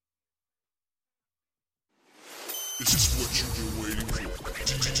you've been waiting for.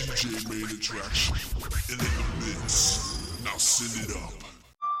 DJ Main Attraction. And in the mix. Now send it up.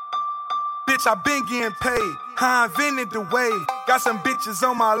 Bitch, I been getting paid. I invented the wave. Got some bitches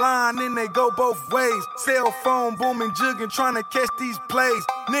on my line, and they go both ways. Cell phone booming, jugging, trying to catch these plays.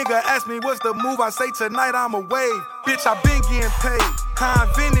 Nigga ask me what's the move, I say tonight I'm a wave. Bitch, I been getting paid. I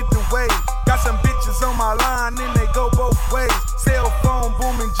invented the wave. Got some bitches on my line, and they go both ways. Cell phone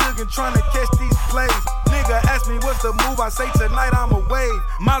booming, jugging, trying to catch these plays. Nigga ask me what's the move, I say tonight I'm a wave.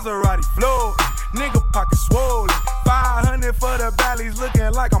 Maserati floor, nigga pocket swollen. 500 for the valleys,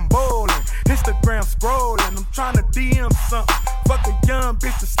 looking like I'm bowling. Instagram scrolling, I'm trying to DM something. Fuck a young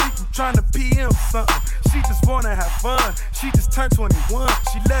bitch to sleep, I'm trying to PM something. She just wanna have fun, she just turned 21.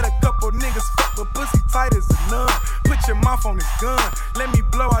 She let a couple niggas fuck, but pussy tight as a nun. Put your mouth on this gun, let me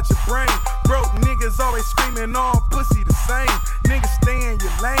blow out your brain. Broke niggas always screaming, all pussy the same. Niggas stay in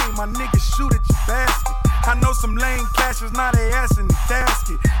your lane, my niggas shoot at your basket. I know some lame cashers, now they ass in the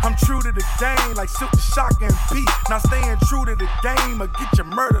casket. I'm true to the game, like Silk the Shock and P. Now staying true to the game, or get you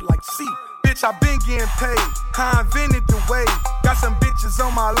murdered like C. Bitch, I been getting paid. I invented the wave. Got some bitches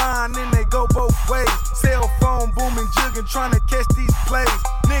on my line, and they go both ways. Cell phone booming, jugging, trying to catch these plays.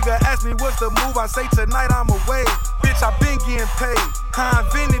 Nigga ask me what's the move, I say tonight I'm a wave. Bitch, I been getting paid. I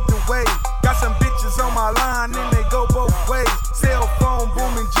invented the wave. Got some bitches on my line, and they go both ways. Cell phone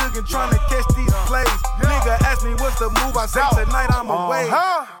booming, jugging, trying to catch these plays. Nigga ask me what's the move, I say tonight I'm a wave.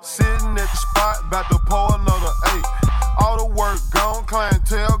 Sitting at the spot, about to pour another 8. All the work gone,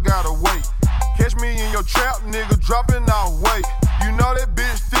 clientele gotta wait. Catch me in your trap, nigga, dropping off weight. You know that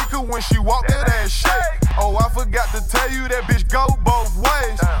bitch thicker when she walk, that ass shake. Oh, I forgot to tell you that bitch go both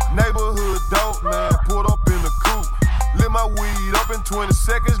ways. Neighborhood dope, man, pulled up in the coupe. Lit my weed up in 20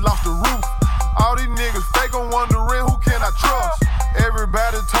 seconds, lost the roof. All these niggas fake, I'm wondering who can I trust.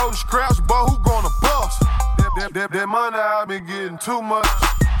 Everybody told scraps, but who gonna bust? That money I been getting too much.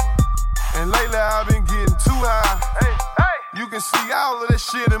 And lately I've been getting too high. You can see all of that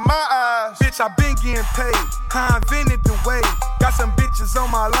shit in my eyes. Bitch, I been getting paid. I invented the wave. Got some bitches on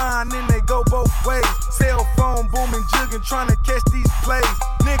my line, and they go both ways. Cell phone booming, jugging, trying to catch these plays.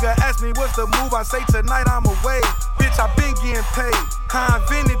 Nigga ask me what's the move, I say tonight I'm a wave. Bitch, I been getting paid. I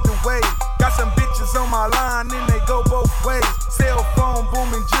invented the wave. Got some bitches on my line, and they go both ways. Cell phone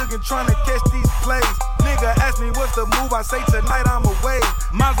booming, jugging, trying to catch these plays. Nigga ask me what's the move, I say tonight I'm a wave.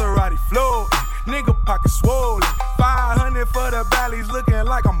 Maserati floor, nigga pocket swollen. 500 for the valleys, looking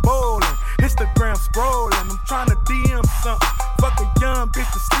like I'm bowling. Instagram scrolling, I'm trying to DM something. Fuck a young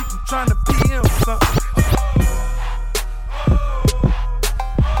bitch to sleep, I'm trying to PM something.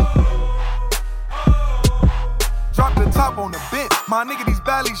 Drop the top on the bench. My nigga, these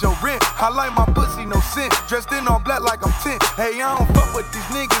valleys your rent. I like my pussy, no scent. Dressed in all black like I'm 10. Hey, I don't fuck with these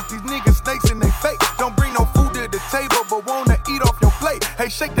niggas snakes and they fake. Don't bring no food to the table, but wanna eat off your plate. Hey,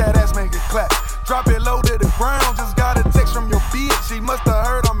 shake that ass, make it clap. Drop it low to the ground. Just got a text from your bitch. She musta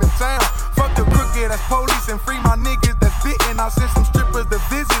heard I'm in town. Fuck the crooked ass police and free my niggas that's bitten. I sent some strippers to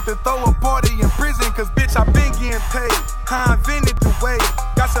visit to throw a party in prison. Cause bitch, I been getting paid. I invented the wave.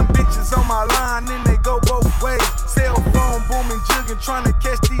 Got some bitches on my line, and they go both ways. Cell phone booming, jugging, trying to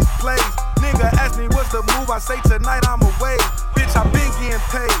catch these plays. Nigga ask me what's the move, I say tonight I'm a wave. Bitch, I been getting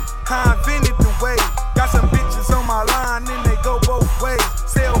paid. I invented the wave. Got some bitches on my line, and they go both ways.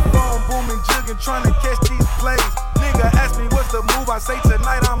 Cell phone booming, jugging, trying to catch these plays. Nigga ask me what's the move, I say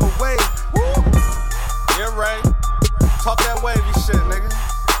tonight I'm a wave. Woo! Yeah, right. Talk that wavy shit, nigga.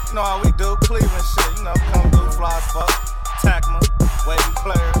 You know how we do, Cleveland shit. You know, come through, fly as fuck. Tacma, wavy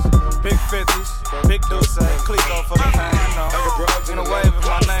players, big 50s, big Deuce, Clico for the time, you know. In the wave is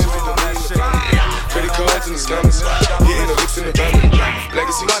my name, we do that shit. Credit cards in the scammers, getting the licks in the family.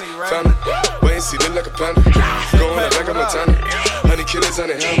 Legacies, family, wait and see, look like a panda. Going out like a Montana, honey killers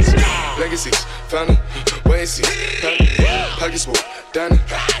on the helmets. Legacies, family, wait and see, family. Pockets full, Danny,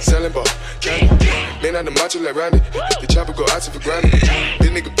 selling ball, candy. Man out the macho like Randy, the chopper go out to for granted. This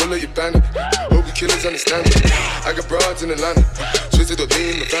nigga bullet, you bandit. Hope you killers understand it. I got broads in Atlanta, twisted or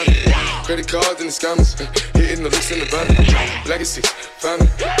in the family. Credit cards in the scammers, hitting the looks in the van. Legacy, family,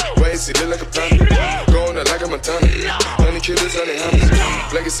 wait and see, look like a panda. Going out like a Montana, honey killers on the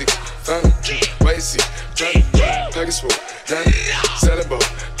hammers. Legacy, family, wait and see, family. Pockets full, Danny, selling ball,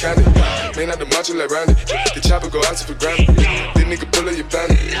 candy. Man out the macho like Randy, the chopper go out to for granted. This nigga bullet, you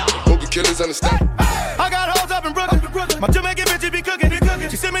bandit. Hope you killers understand. I got hoes up in Brooklyn. My Jamaican bitch be cooking.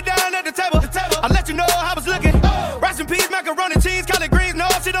 She sit me down at the table. I let you know how I was looking. Rice and peas, macaroni, cheese, collard greens. No,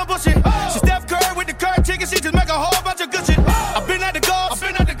 she don't bullshit. She Steph Curry with the curd chicken. She just make a whole bunch of good shit. I've been at the golf.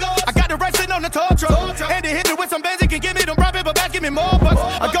 I got the right sitting on the tow truck. And they hit me with some basic and give me them brown paper back, give me more bucks.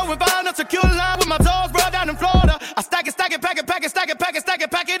 I go and find a secure line with my toes, bro, down in Florida. I stack it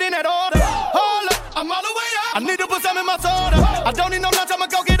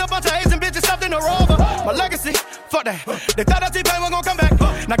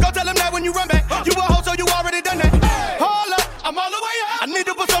Now go tell them that when you run back, you a hoe, so you already done that. Hold up, I'm all the way up. I need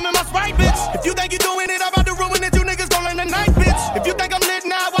to put some in my Sprite, bitch. If you think you doing it, I'm about to ruin it. You niggas gon' learn tonight, bitch. If you think I'm lit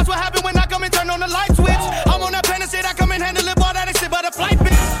now, watch what happen when I come and turn on the light switch. I'm on that plane and shit, I come and handle it, boy, that ain't shit but a flight,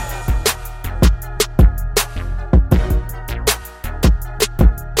 bitch.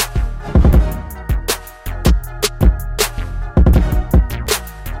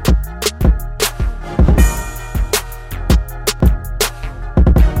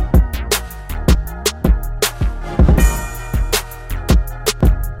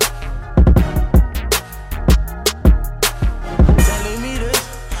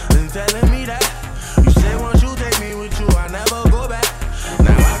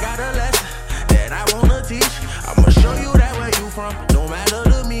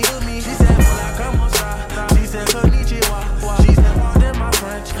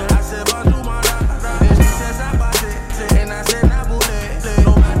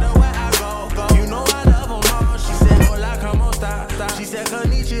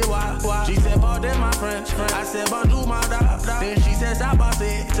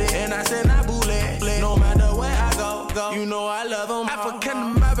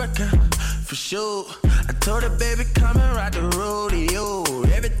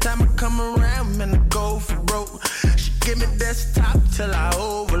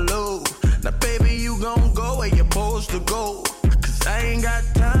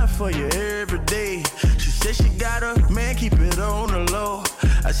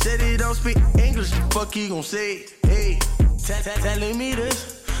 Telling me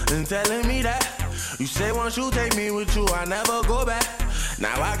this and telling me that. You say once you take me with you, I never go back.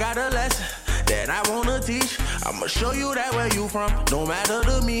 Now I got a lesson that I wanna teach. I'ma show you that where you from, no matter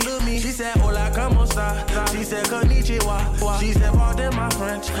to me. She said, hola, como esta? She said, konnichiwa. She said, pardon my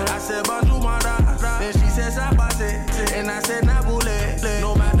French. I said, bonjour, my da. Then she said, sabase. And I said, nabule.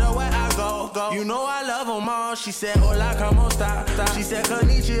 No matter where I go, you know I love them all. She said, hola, como esta? She said,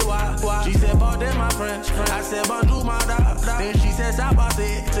 konnichiwa. She said, pardon my French. I said, bonjour, my da. Then she said,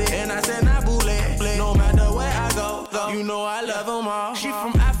 sabase. And I said, nabule. No matter where I go, you know I love them all. She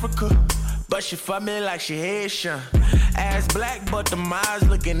from Africa, but she fuck me like she Haitian. Ass black, but the eyes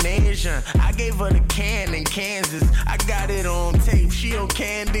looking Asian. I gave her the can in Kansas. I got it on tape. She on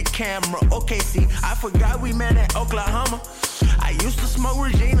candid camera. Okay, see, I forgot we met in Oklahoma. I used to smoke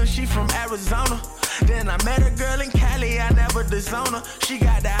Regina. She from Arizona. Then I met a girl in Cali. I never disown her. She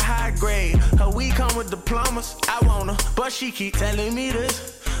got that high grade. Her weed come with diplomas. I want her, but she keep telling me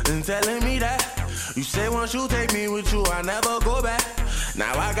this and telling me that. You say once you take me with you, I never go back.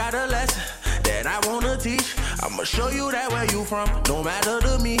 Now I got a lesson that I wanna teach. I'ma show you that where you from, no matter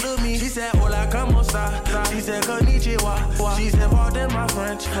to me. She said, hola, como esta? She said, konnichiwa. She said, pardon my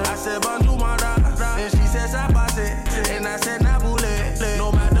French. I said, bonjour, my da. Then she said, sabase. And I said, nabule.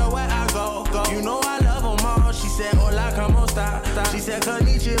 No matter where I go, you know I love them all. She said, hola, como esta? She said,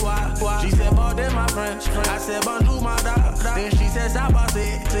 konnichiwa. She said, pardon my French. I said, bonjour, my da. Then she said,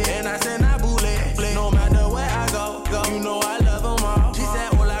 sabase. And I said, nabule. No matter where I go, you know I love them all. She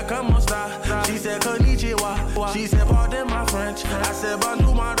said, hola, como esta? She said, konnichiwa. She said, pardon my French. I said,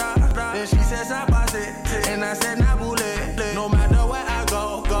 bonjour, my da. Then she said, sabase. And I said, nabule. No matter where I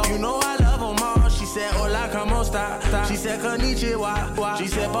go, you know I love them all. She said, hola, como esta? She said, konnichiwa. She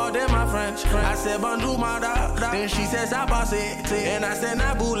said, pardon my French. I said, bonjour, my da. Then she said, sabase. And I said,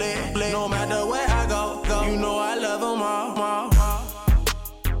 nabule. No matter where I go, you know I love them all.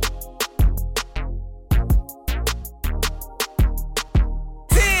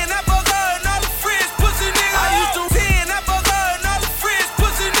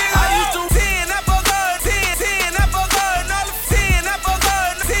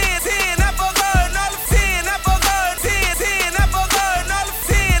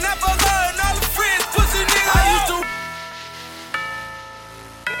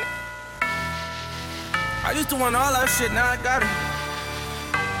 I used to want all that shit, now I got it.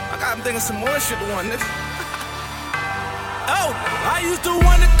 I got him thinking some more shit to want, nigga. Oh, I used to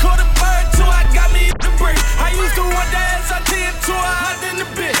want to call the bird till I got me the break. I used to want that SRT until I hopped in the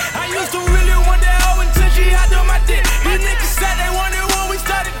bit. I used to really want that hoe until she hopped on my dick. These niggas said they wanted when we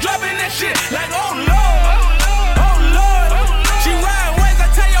started dropping that shit. Like, oh Lord, oh Lord. She riding waves, I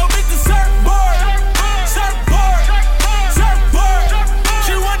tell your bitch to surfboard. Surfboard, surfboard.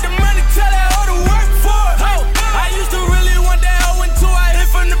 She want the money, tell that hoe to work for it. Oh, I used to really want that hoe until I hit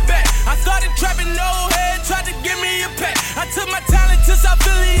from the back. I started trapping, no head, tried to give me a pack. I took my talent to South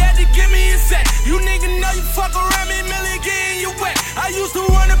Philly, had to get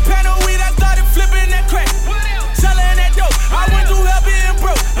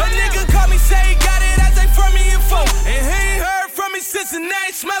niggas and they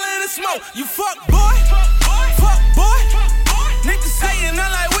ain't smelling the smoke. You fuck boy, fuck boy. Niggas hating,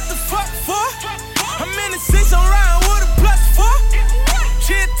 I'm like, what the fuck for? I'm in the 6, I'm riding with a +4.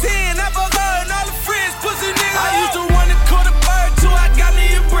 Shit 10, I fuck her and all the friends, pussy nigga. I used to want to call the bird till I got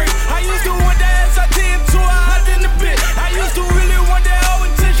me a brick. I used to want that SRT until I hopped in the bit. I used to really want that hoe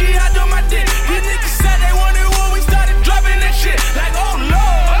until she hopped on my dick. These niggas said they wanted when we started dropping that shit. Like, oh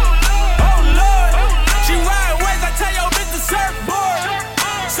Lord, oh Lord. She ride waves, I tell your bitch to surfboard.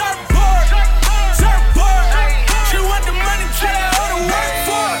 Surfboard, surfboard. She want the money, tell her all the work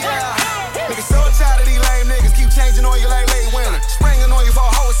for it. Niggas so tired of these lame niggas, keep changing on you like late winter. Springing on you for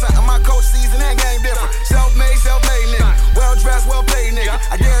a whole something. My coach season and game different. Self-made nigga. Well-dressed, well-paid nigga.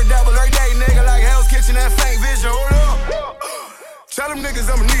 I dare double every day, nigga, like Hell's Kitchen and Faint Vision. Hold up. Tell them niggas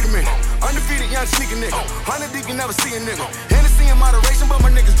I'ma need them in. Undefeated young sneaker nigga. 100 deep, you never see a nigga. Hennessy in moderation, but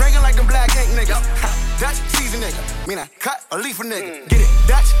my niggas drinking like them black ink niggas. Dutch season nigga. Mean I cut a leaf for nigga. Get it?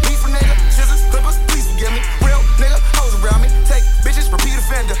 Dutch leaf for nigga. Scissors, clippers, please forgive me. Real nigga, hoes around me. Take bitches, repeat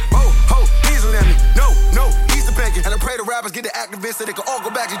offender. Oh, ho, he's a lemon. No, he's the bacon. And I pray the rappers get the activists so they can all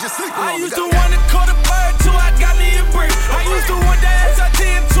go back and just sleep on me. I used to want to call the bird till I got me a brick. I used to want that SRT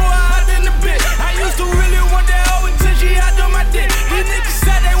until I hopped in the bit. I used to really want that hoe until she hopped on my dick. These niggas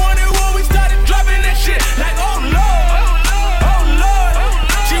said they wanted when we started dropping that shit. Like, oh Lord, oh Lord.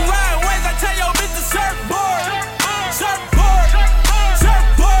 She ride waves, I tell your bitch to surfboard. Surfboard,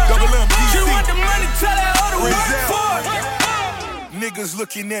 surfboard. She want the money, tell her all the work for it. Niggas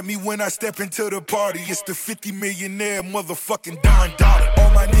looking at me when I step into the party. It's the 50 millionaire motherfucking Don Dollar.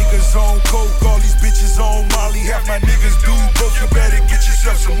 All my niggas on coke, all these bitches on Molly. Half my niggas do both, you better get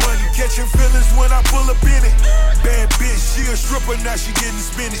yourself some money. Catching feelings when I pull up in it. Bad bitch, she a stripper, now she getting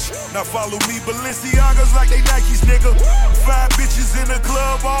spinach. Now follow me, Balenciagas like they Nikes, nigga. 5 bitches in the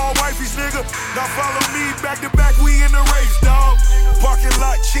club, all wifeys, nigga. Now follow me, back to back, we in the race, dog. Parking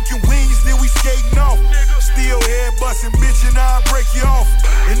lot, chicken wings, then we skating off. Still head bustin', bitch, and I'll break you off.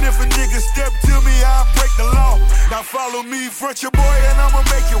 And if a nigga step to me, I'll break the law. Now follow me, front your boy, and I'ma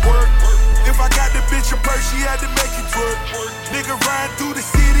make it work. If I got the bitch a purse, she had to make it twerk. Nigga riding through the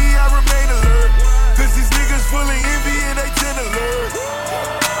city, I remain alert. Cause these niggas full of envy and they tend to learn.